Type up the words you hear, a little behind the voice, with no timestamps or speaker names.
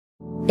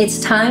It's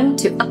time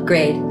to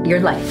upgrade your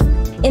life.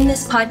 In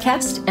this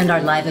podcast and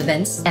our live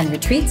events and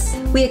retreats,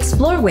 we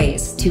explore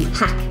ways to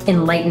hack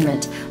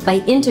enlightenment by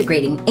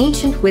integrating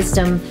ancient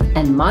wisdom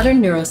and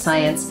modern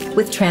neuroscience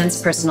with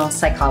transpersonal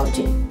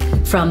psychology.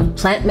 From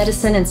plant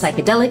medicine and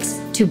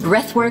psychedelics to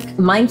breathwork,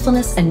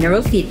 mindfulness, and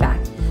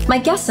neurofeedback, my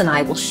guests and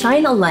I will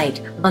shine a light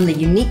on the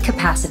unique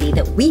capacity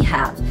that we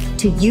have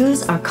to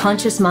use our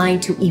conscious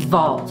mind to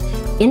evolve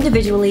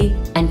individually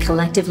and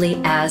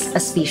collectively as a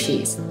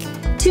species.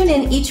 Tune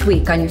in each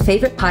week on your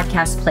favorite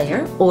podcast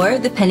player or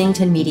the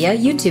Pennington Media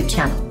YouTube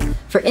channel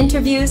for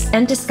interviews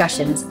and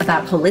discussions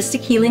about holistic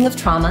healing of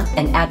trauma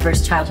and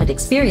adverse childhood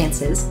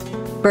experiences,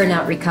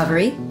 burnout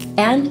recovery,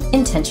 and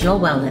intentional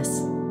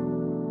wellness.